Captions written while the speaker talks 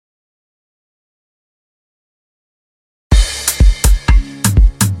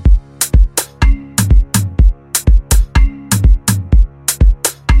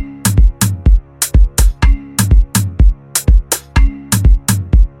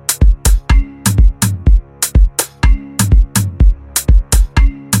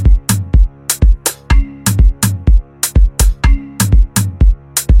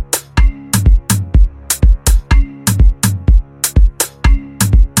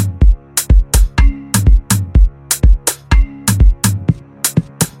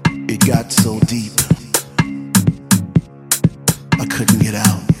got so deep, I couldn't get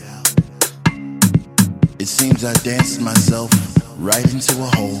out. It seems I danced myself right into a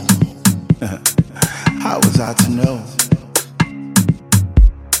hole. How was I to know?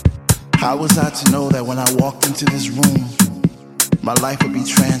 How was I to know that when I walked into this room, my life would be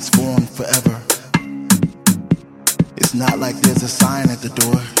transformed forever? It's not like there's a sign at the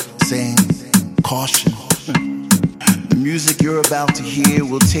door saying, caution. The music you're about to hear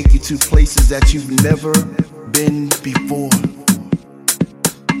will take you to places that you've never been before.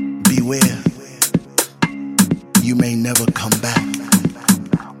 Beware, you may never come back.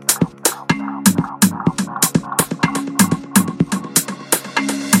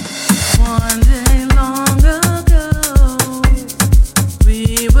 One day long ago,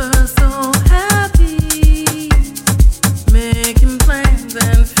 we were so happy, making plans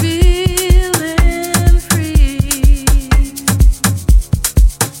and feeling free.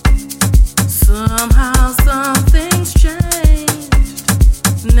 Somehow something's changed.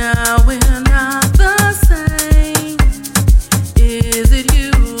 Now we're not the same.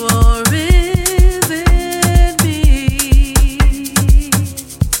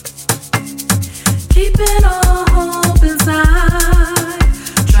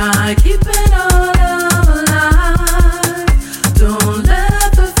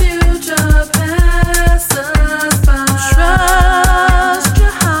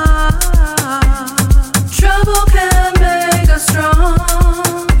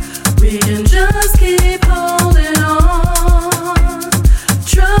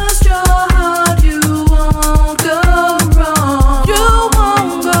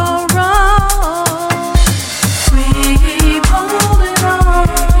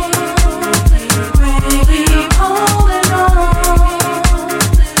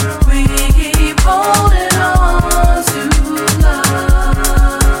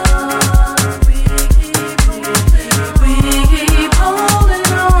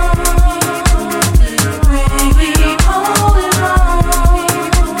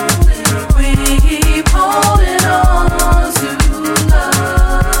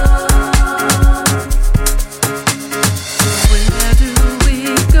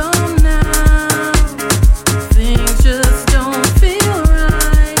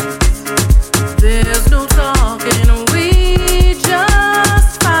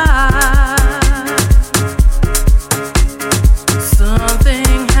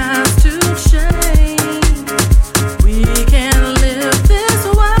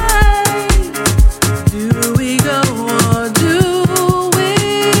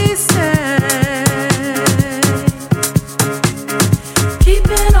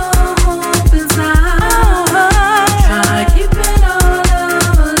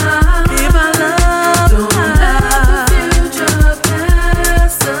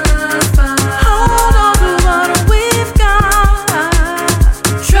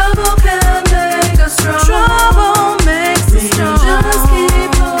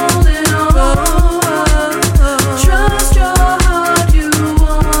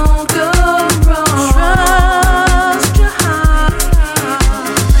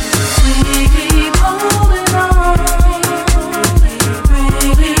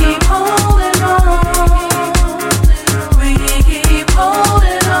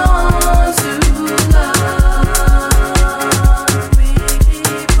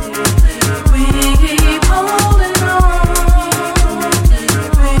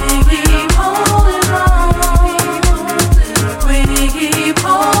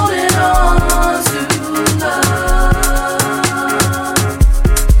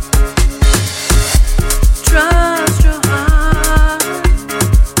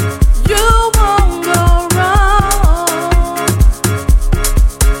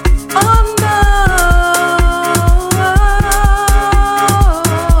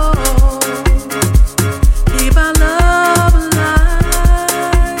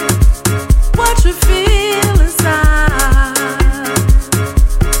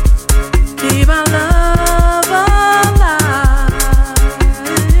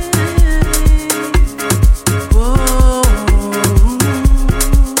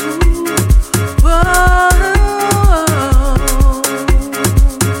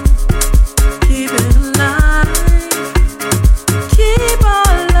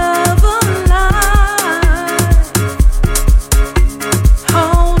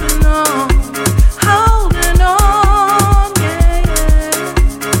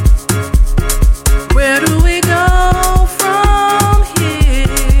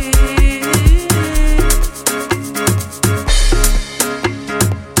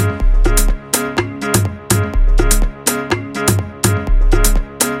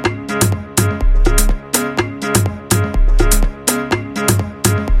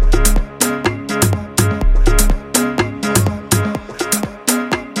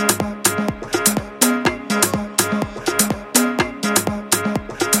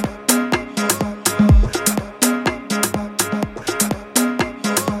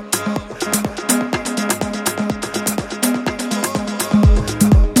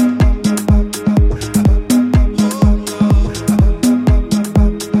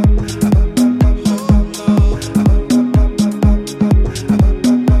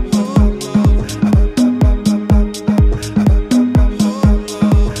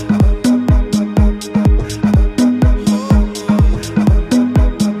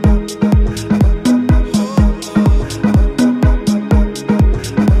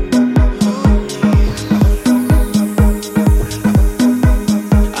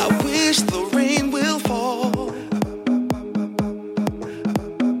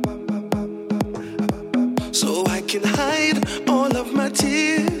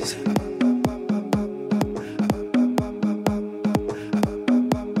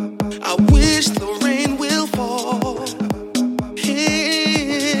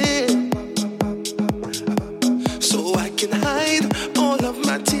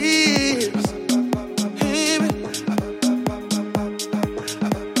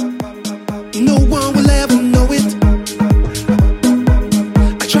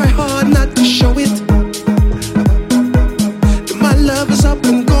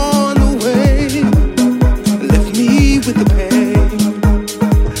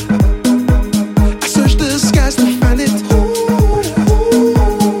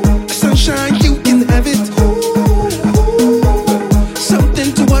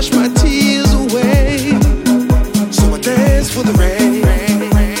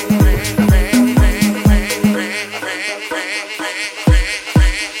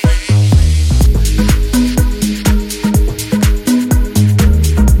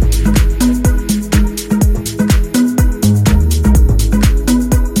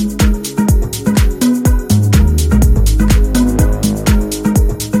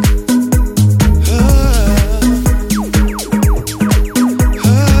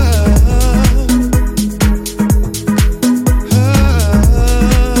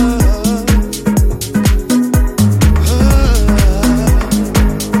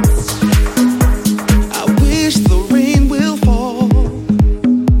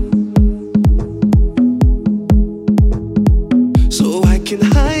 can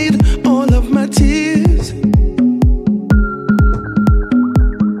hide all of my tears.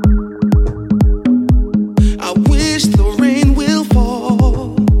 I wish the rain will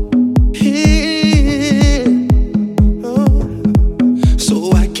fall here, oh,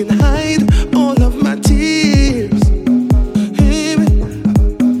 so I can hide all of my tears.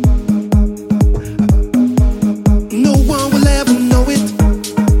 No one will ever know it.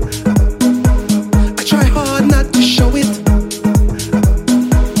 I try hard not to show it,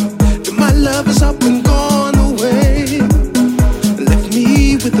 that my love is up and gone away, left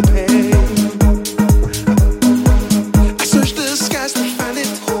me with the pain. I search the skies to find it.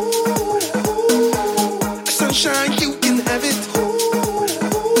 Sunshine, you can have it.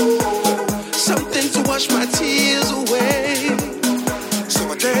 Something to wash my tears away. So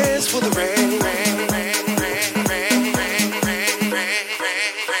I dance for the rain.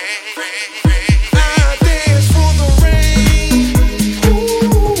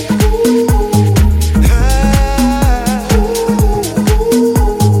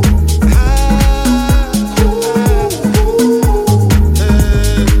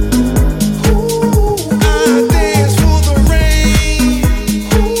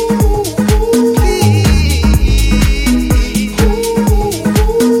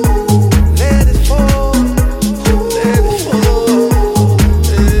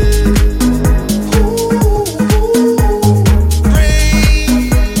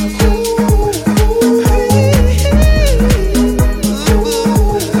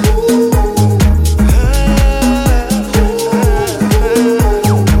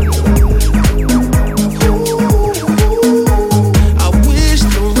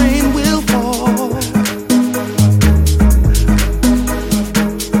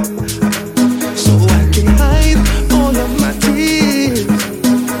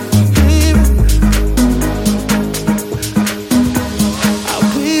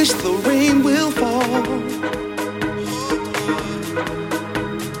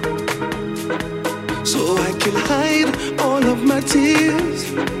 So I can hide all of my tears.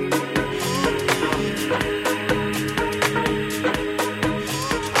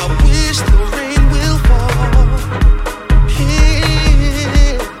 I wish the rain will fall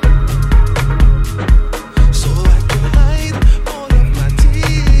here, so I can hide all of my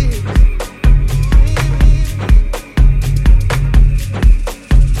tears.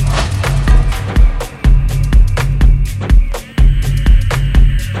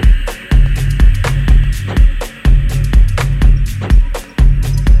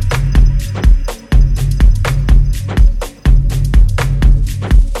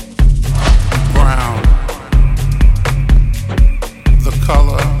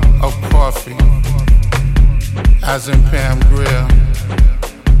 As in Pam Grier,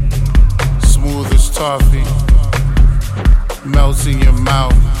 smooth as toffee, melts in your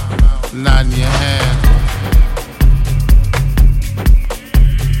mouth, not in your hand.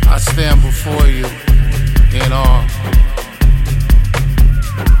 I stand before you in awe,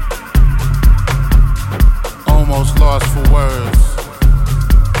 almost lost for words,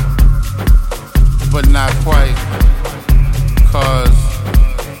 but not quite, 'cause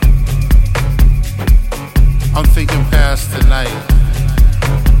I'm thinking past tonight,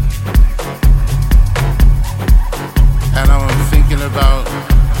 and I'm thinking about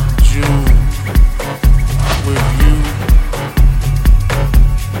June with you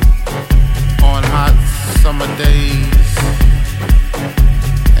on hot summer days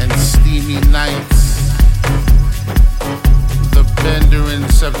and steamy nights, the bender in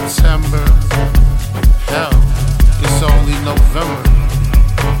September, hell, it's only November.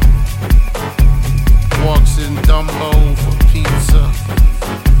 Walks in Dumbo for pizza,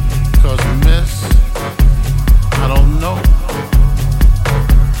 'cause miss, I don't know,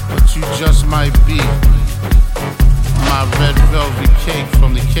 but you just might be my red velvet cake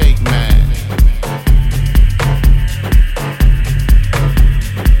from the Cake Man.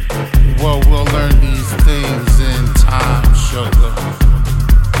 Well, we'll learn these things in time, sugar.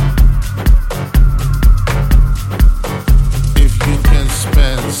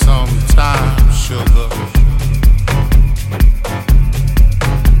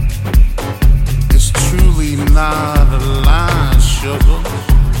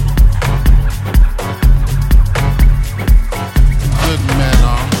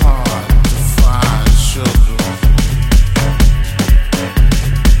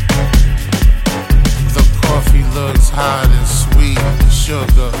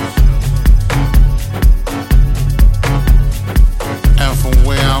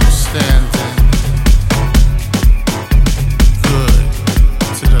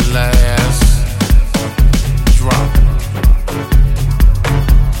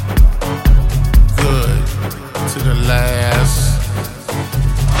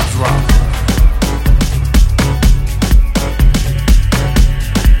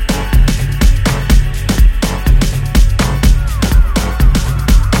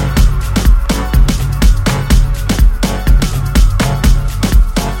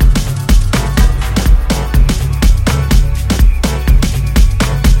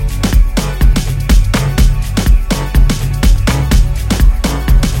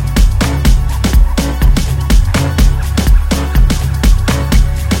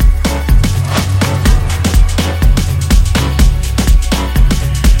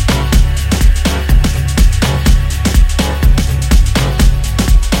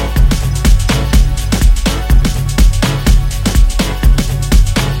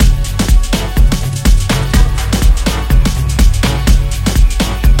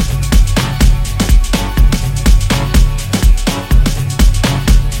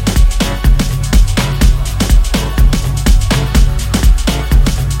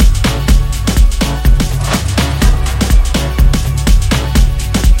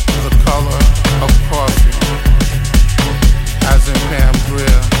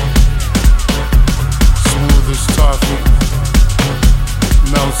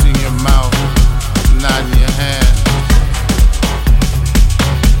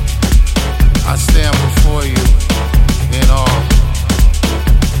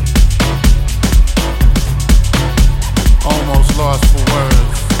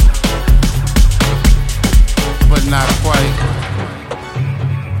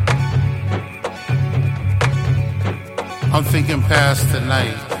 past the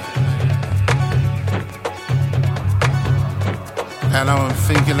night, and I'm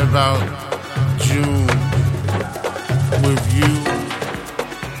thinking about June with you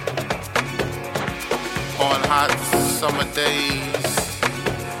on hot summer days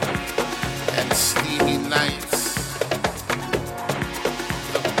and steamy nights.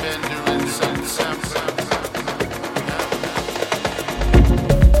 The bender in September.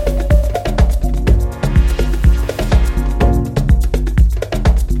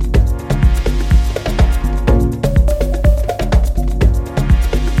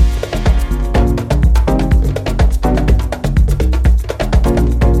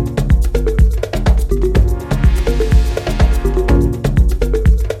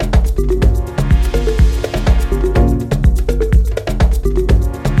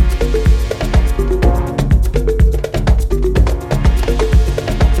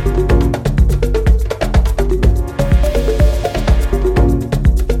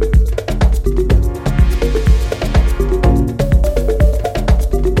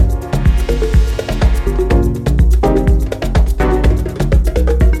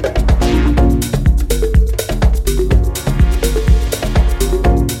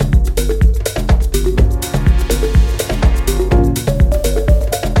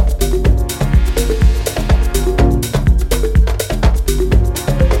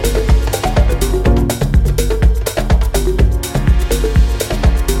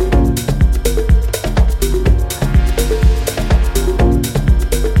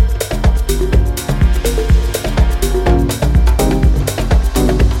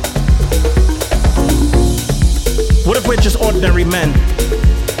 Men,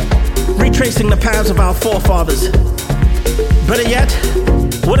 retracing the paths of our forefathers. Better yet,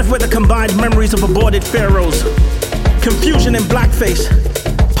 what if we're the combined memories of aborted pharaohs? Confusion in blackface,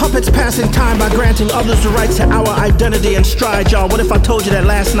 puppets passing time by granting others the right to our identity and stride, y'all. What if I told you that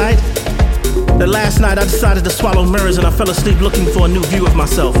last night I decided to swallow mirrors and I fell asleep looking for a new view of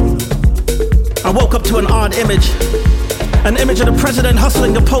myself. I woke up to an odd image, an image of the president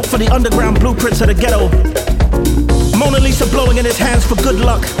hustling the pope for the underground blueprints of the ghetto. Mona Lisa blowing in his hands for good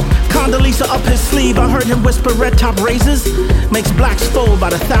luck. Condoleezza up his sleeve, I heard him whisper red top raises makes blacks fold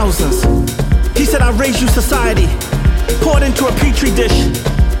by the thousands. He said, I raise you society, poured into a petri dish,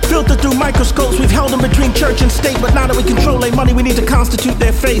 filtered through microscopes. We've held them between church and state, but now that we control their money, we need to constitute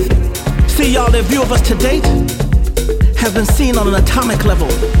their faith. See y'all, their view of us to date has been seen on an atomic level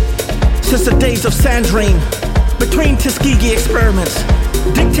since the days of Sandrine, between Tuskegee experiments.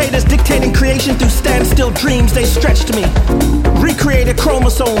 Dictators dictating creation through standstill dreams. They stretched me, recreated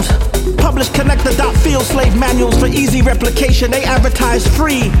chromosomes, published connect-the-dot field slave manuals for easy replication. They advertised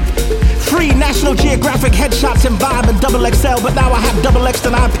free National Geographic headshots in Vibe and XXL. But now I have XX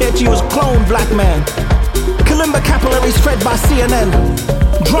and I appear to you as clone black man. Kalimba capillaries fed by CNN,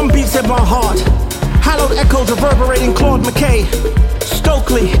 drum beats in my heart, hallowed echoes reverberating Claude McKay,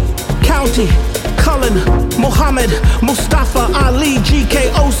 Stokely, County, Cullen, Muhammad, Mustafa, Ali,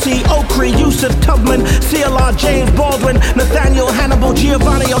 GKOC, Okri, Yusuf, Tubman, CLR, James Baldwin, Nathaniel, Hannibal,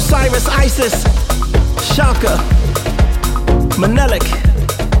 Giovanni, Osiris, Isis, Shaka, Menelik,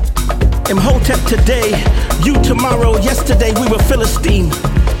 Imhotep today, you tomorrow, yesterday we were Philistine.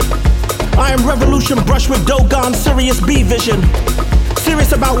 I am revolution brushed with Dogon, Sirius B vision.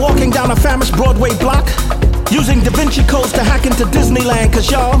 Serious about walking down a famished Broadway block, using Da Vinci codes to hack into Disneyland,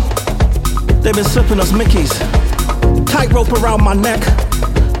 cause y'all, they've been slipping us Mickeys. Tightrope around my neck,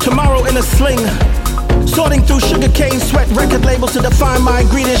 tomorrow in a sling, sorting through sugarcane sweat record labels to define my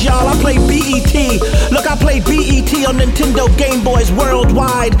ingredients, y'all. I play BET, look, I play BET on Nintendo Game Boys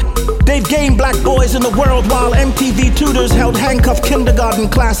worldwide. They've gained black boys in the world while MTV tutors held handcuffed kindergarten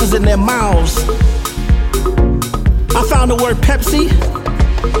classes in their mouths. I found the word Pepsi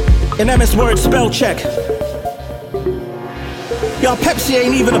in Emmett's word spell check. Y'all, Pepsi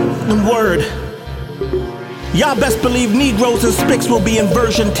ain't even a word. Y'all best believe Negroes and Spics will be in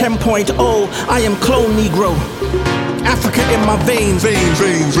version 10.0. I am clone Negro, Africa in my veins.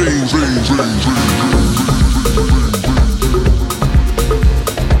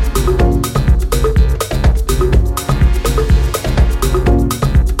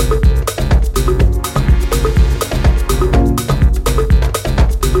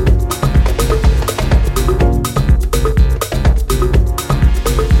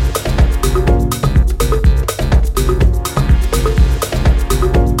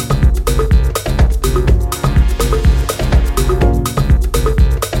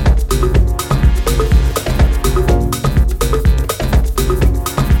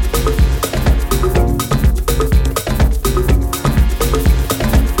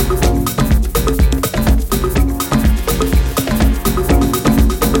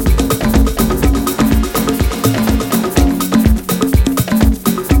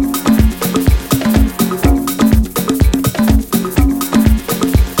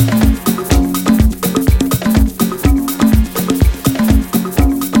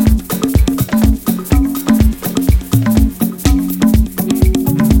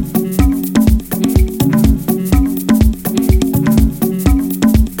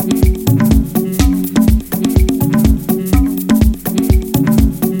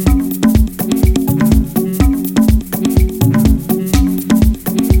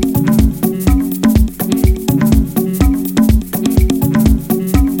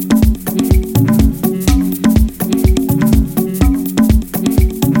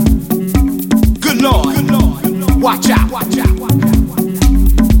 Watch out.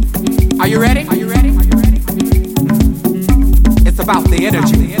 Are you ready? It's about the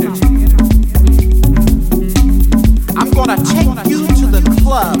energy. I'm gonna take you to the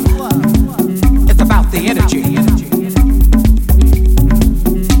club. It's about the energy.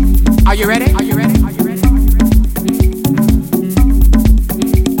 Are you ready? Are you ready?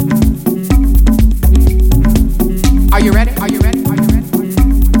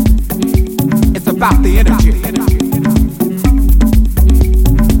 It's about the energy.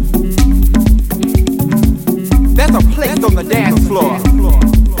 There's a place on the dance floor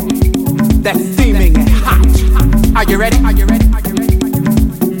that's steaming and hot. Are you ready?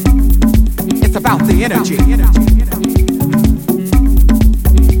 It's about the energy.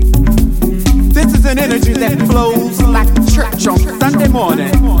 This is an energy that flows like church on Sunday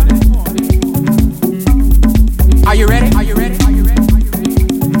morning. Are you ready?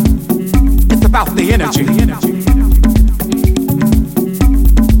 It's about the energy.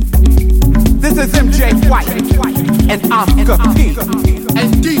 This is MJ White and Oscar P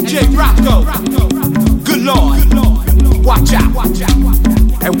and DJ Rocco. Good Lord, watch out.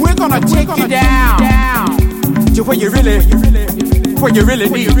 And we're gonna take you down to where you really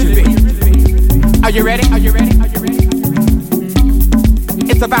need to be. Are you ready?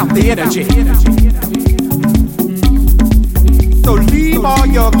 It's about the energy. So leave all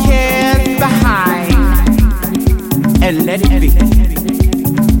your cares behind and let it be.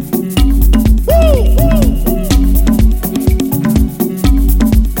 Woo!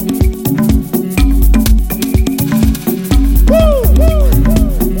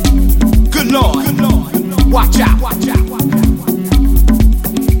 Good Lord, watch out.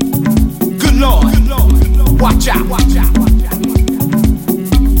 Good Lord, watch out.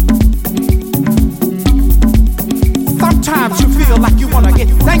 Sometimes you feel like you want to get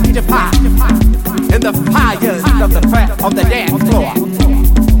sanctified in the fires of the dance floor.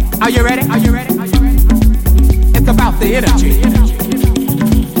 Are you ready? It's about the energy.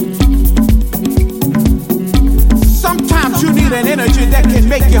 Sometimes you need an energy that can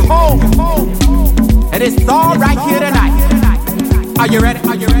make you whole. And it's all right here tonight. Are you ready?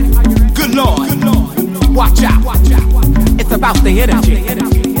 Good Lord, watch out. It's about the energy.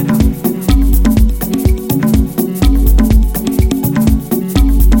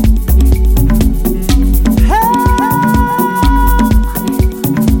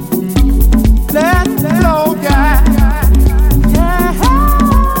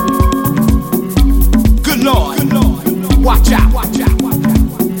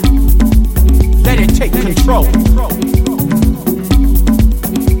 Control.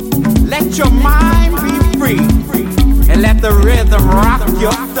 Let your mind be free and let the rhythm rock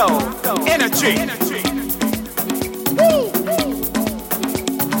your soul. Energy. Woo.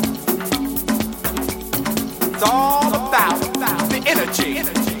 It's all about the energy.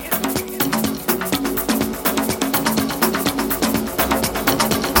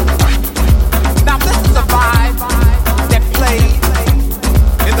 Now this is a vibe that plays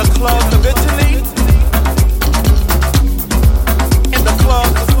in the clubs of Italy.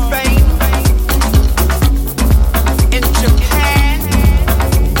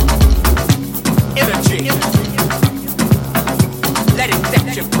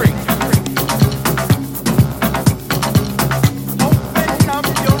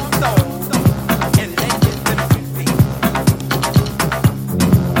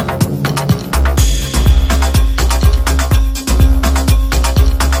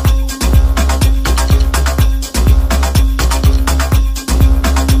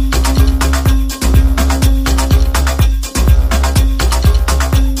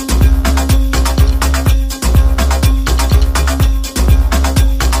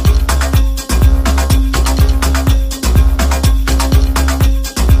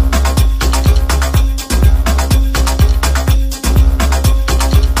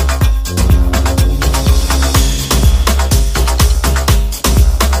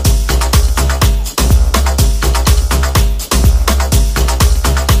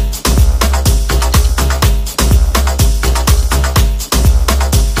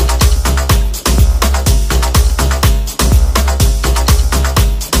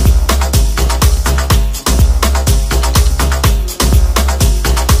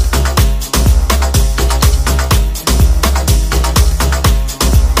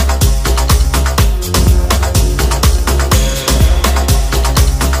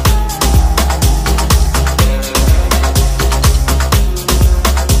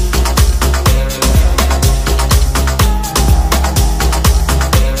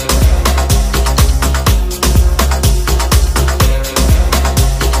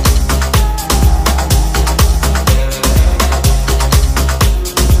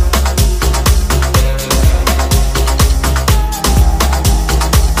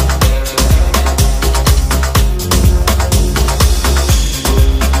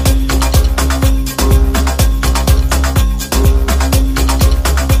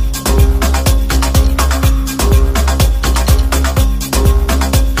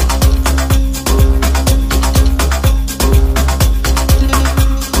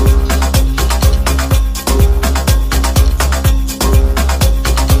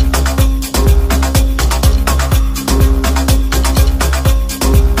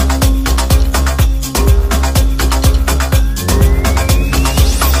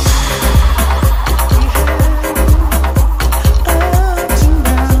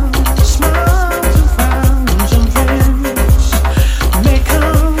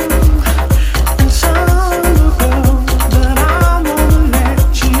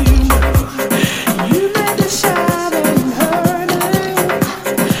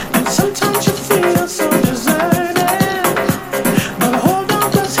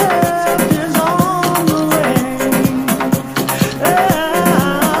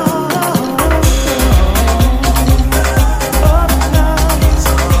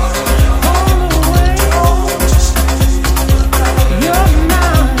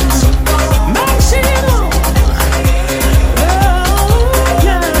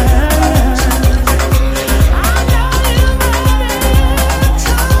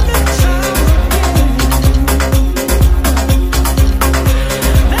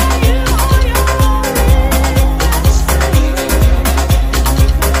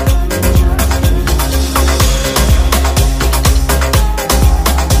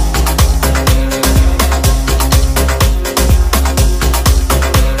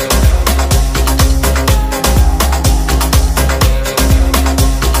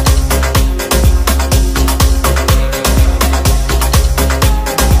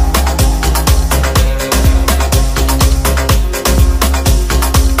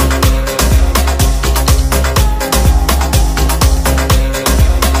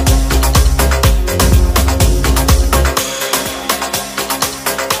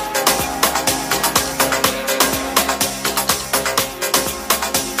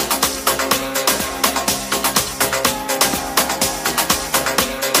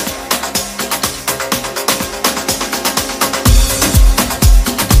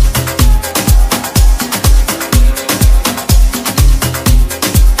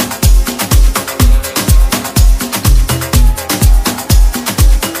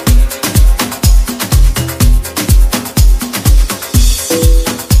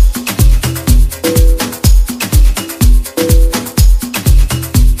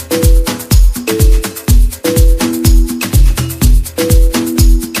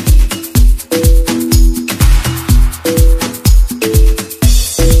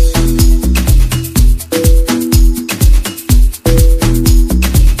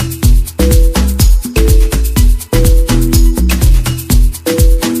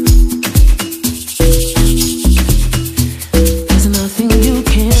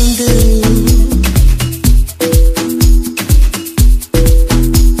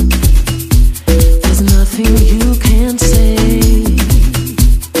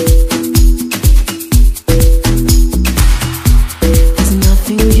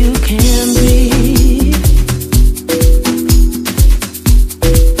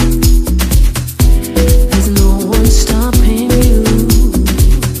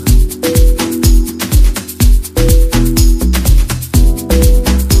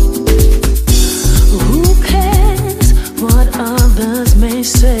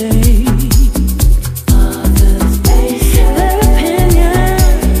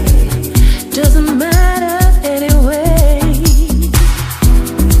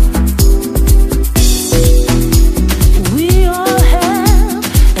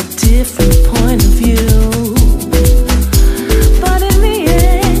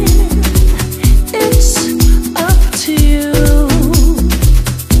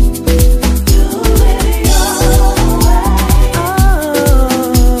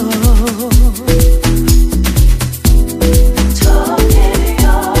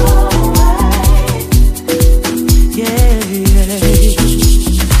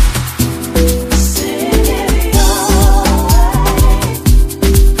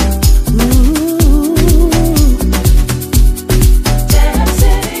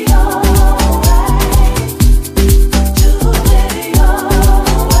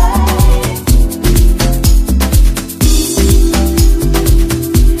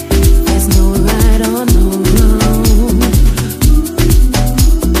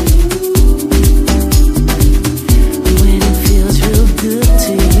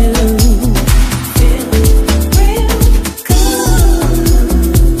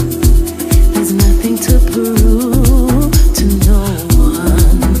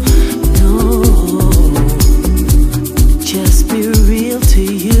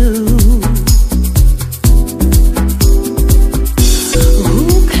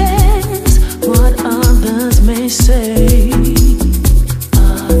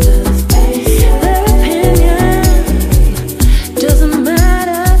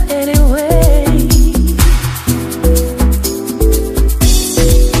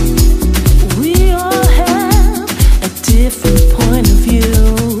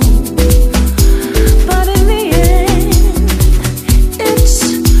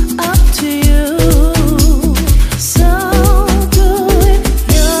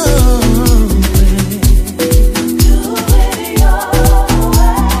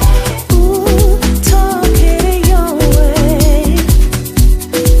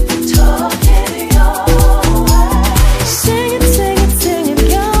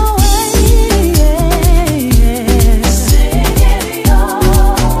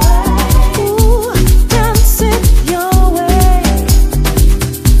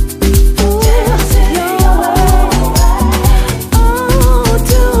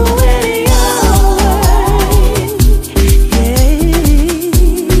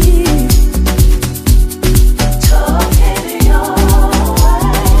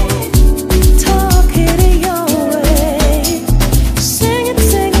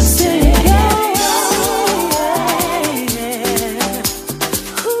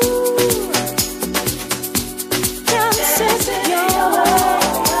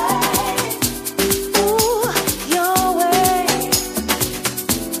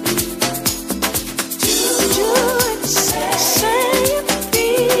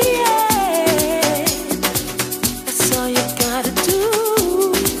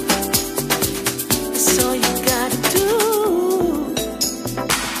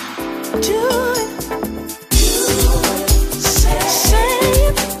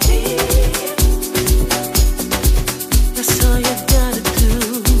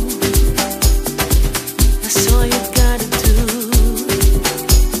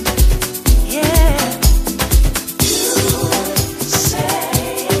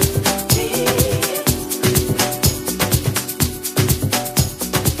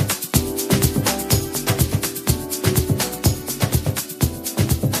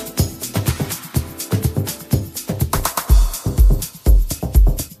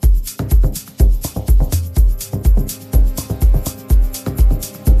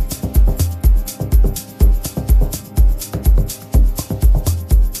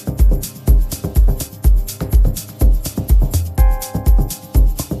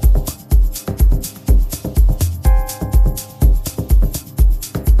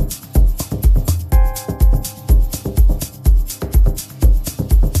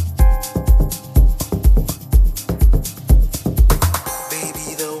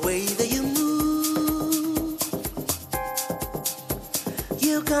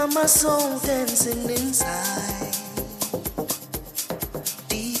 got my soul dancing inside,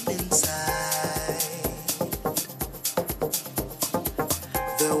 deep inside.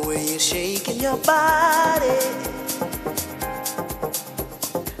 The way you're shaking your body,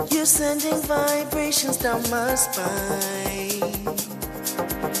 you're sending vibrations down my spine.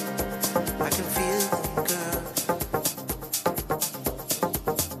 I can feel them, girl.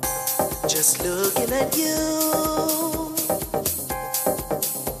 Just looking at you,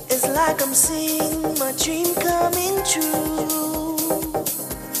 it's like I'm seeing my dream coming true.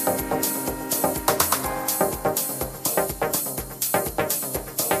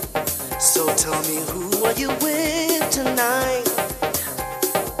 So tell me, who are you with tonight?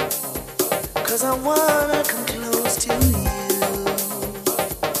 'Cause I wanna come close to you.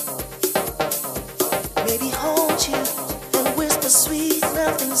 Maybe hold you and whisper sweet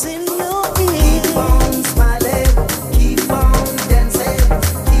nothings in your ear. Keep on smiling, keep on dancing,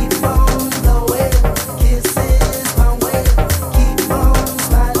 keep on blowing kisses my way. Keep on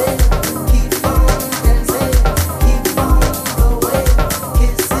smiling, keep on dancing, keep on blowing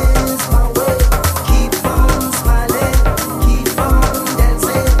kisses my way. Keep on smiling, keep on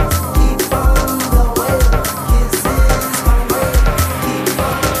dancing, keep on blowing kisses my way. Keep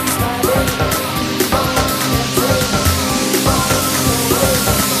on smiling, keep on dancing, keep on blowing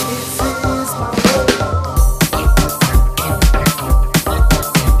kisses my way.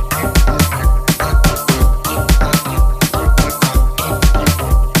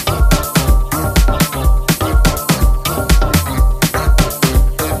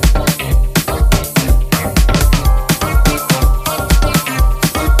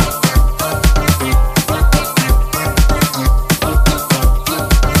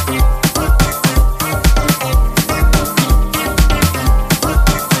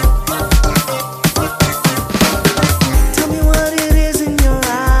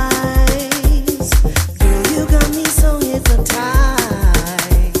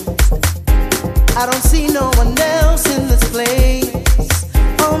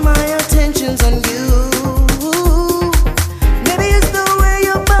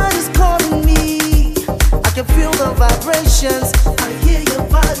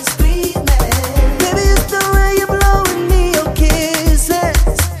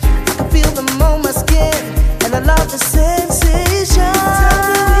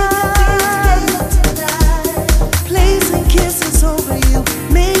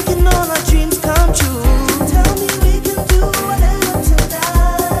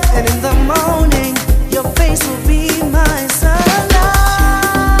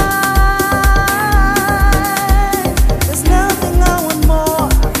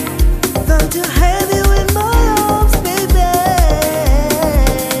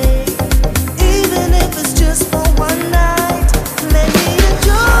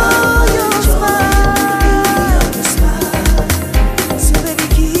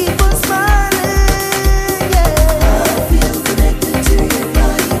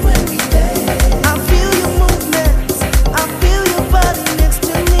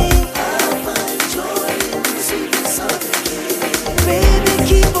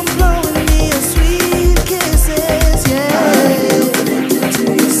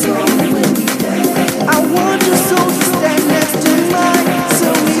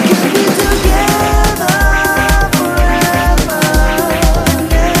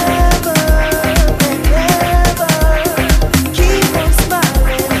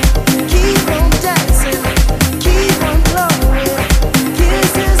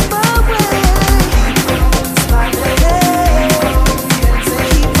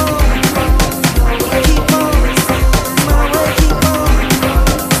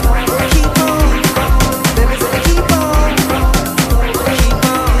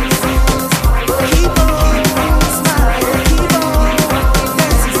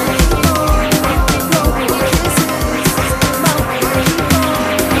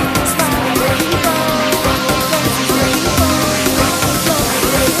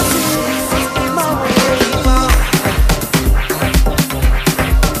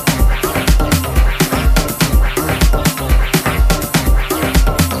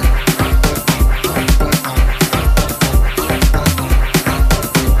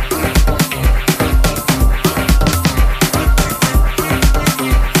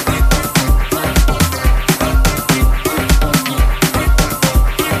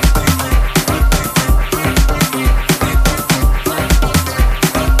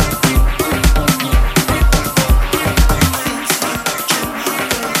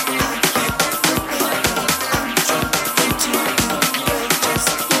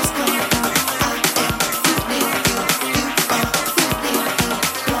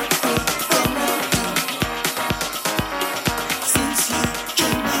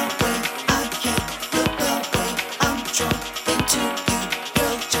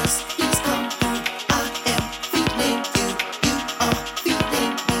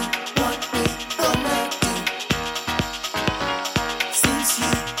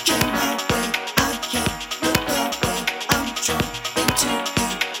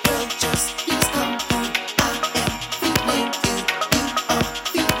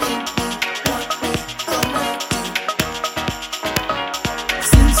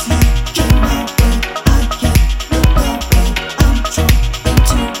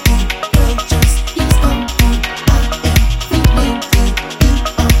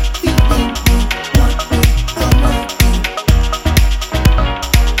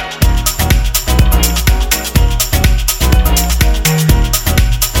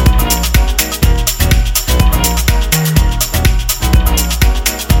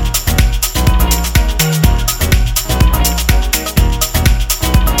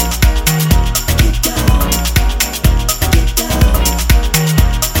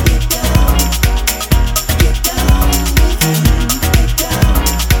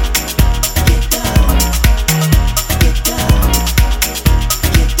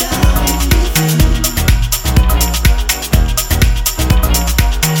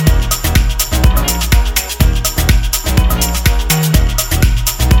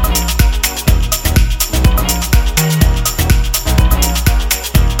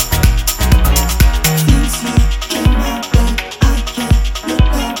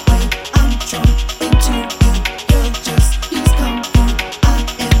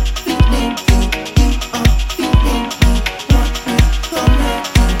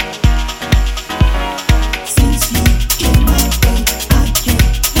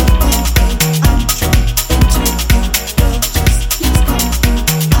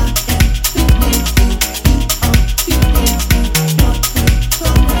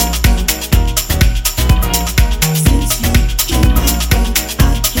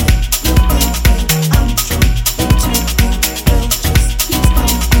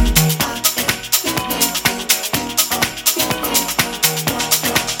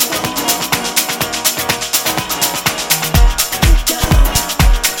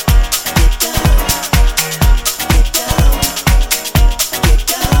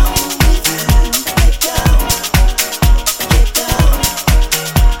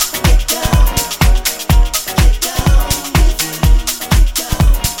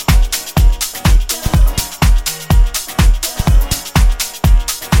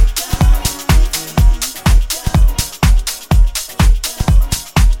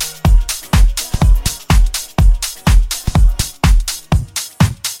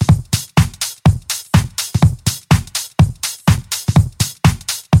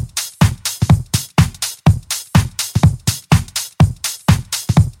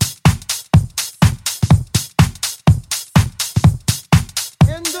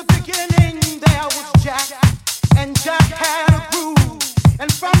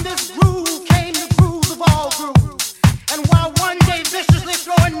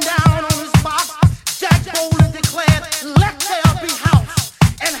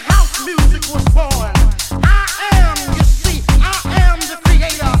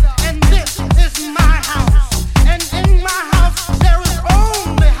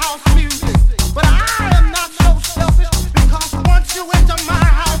 Once you enter my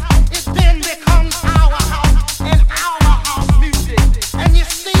house, it then becomes our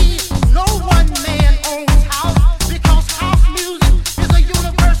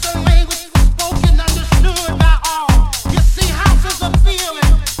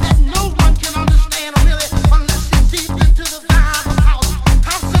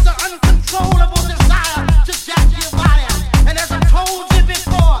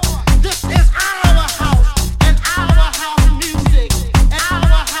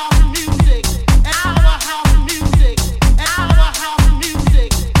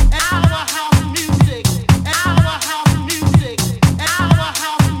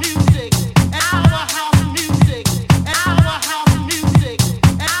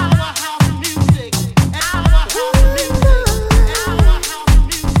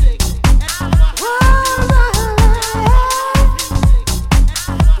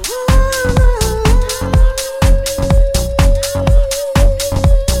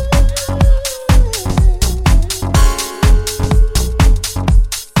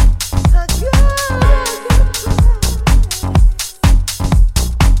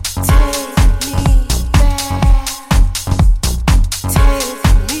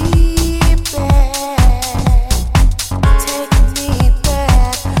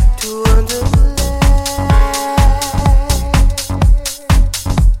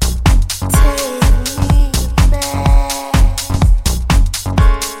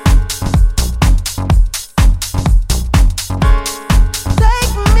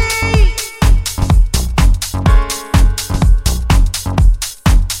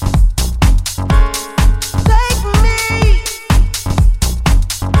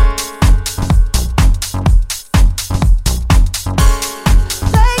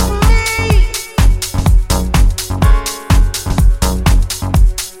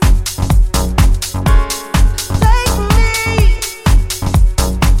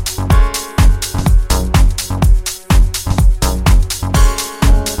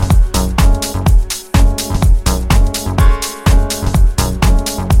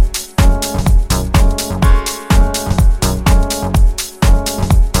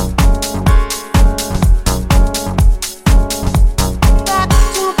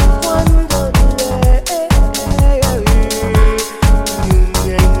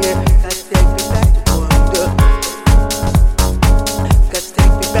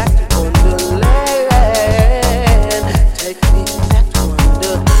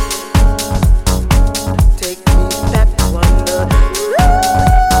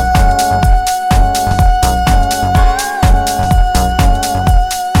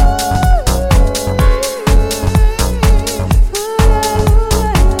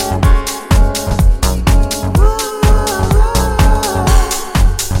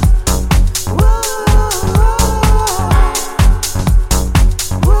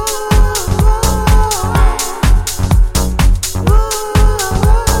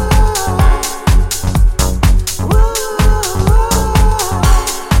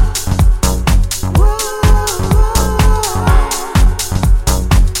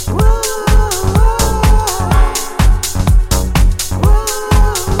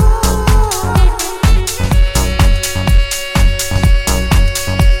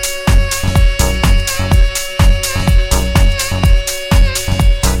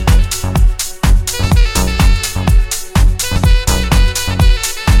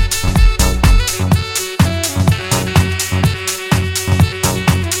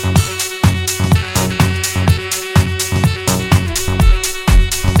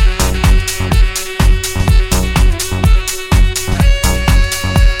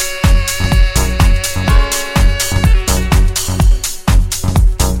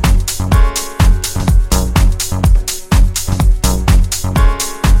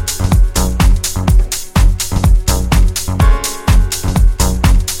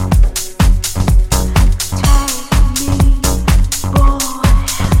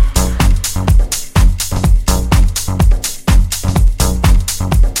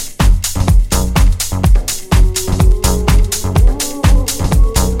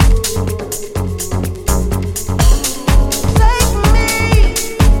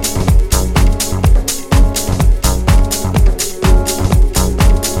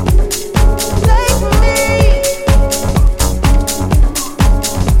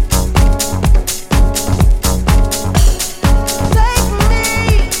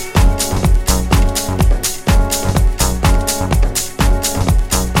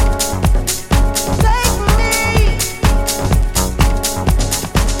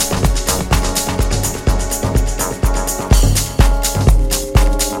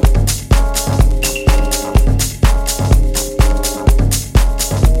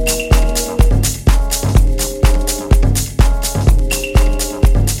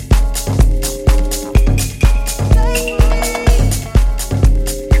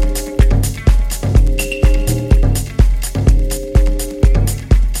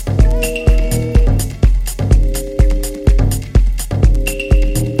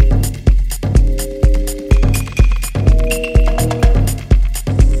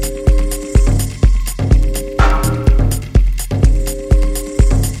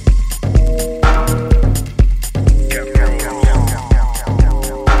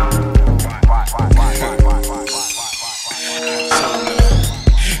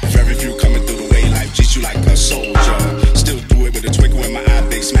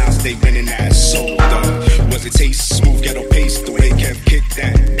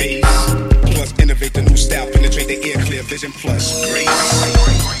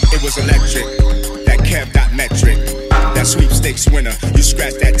was electric. That Kev dot metric. That sweepstakes winner. You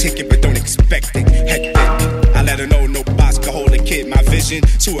scratch that ticket, but don't expect it. Hectic. I let her know no boss could hold a kid. My vision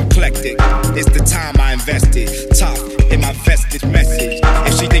too eclectic. It's the time I invested. Tough in my vested message.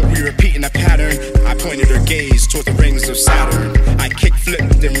 If she think we repeating a pattern, I pointed her gaze toward the rings of Saturn. I kick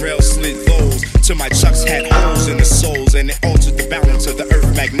flipped and rail slid those till my chucks had holes in the soles, and it altered the balance of the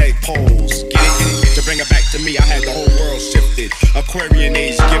earth magnetic poles. Get it? To bring it back to me, I had the whole world shifted. Aquarian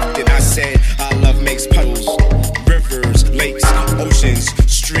age gifted. I said our love makes puddles, rivers, lakes, oceans,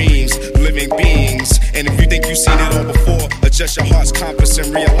 streams, living beings. And if you think you've seen it all before, adjust your heart's compass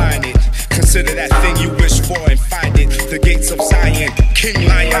and realign it. Consider that thing you wish for and find it. The gates of Zion, King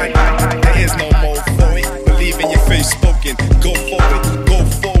Lion. There is no more for it. Believe in your faith spoken. Go forward, go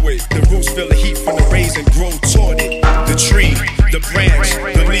forward. The roots feel the heat from the rays and grow toward it. The tree, the branch,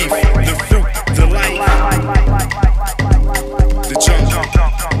 the leaf, the fruit, the light, the jungle.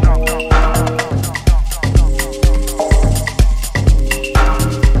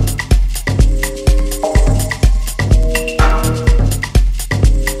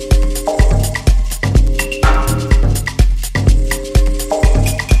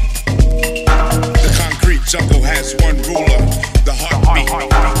 Jungle has one ruler, the heartbeat.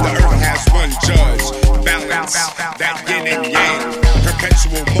 The earth has one judge. Balance, that yin and yang.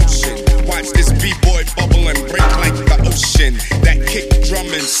 Perpetual motion. Watch this b-boy bubble and break like the ocean. That kick, drum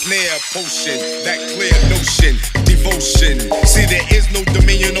and snare potion. That clear notion, devotion. See, there is no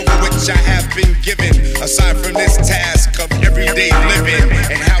dominion over which I have been given, aside from this task of everyday living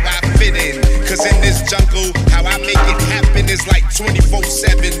and how I fit in. Cause in this jungle, how I make it happen is like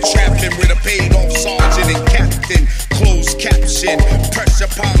 24/7 trapping with a paid off sergeant and captain. Closed caption, pressure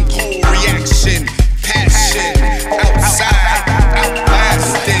palm cold reaction, passion outside.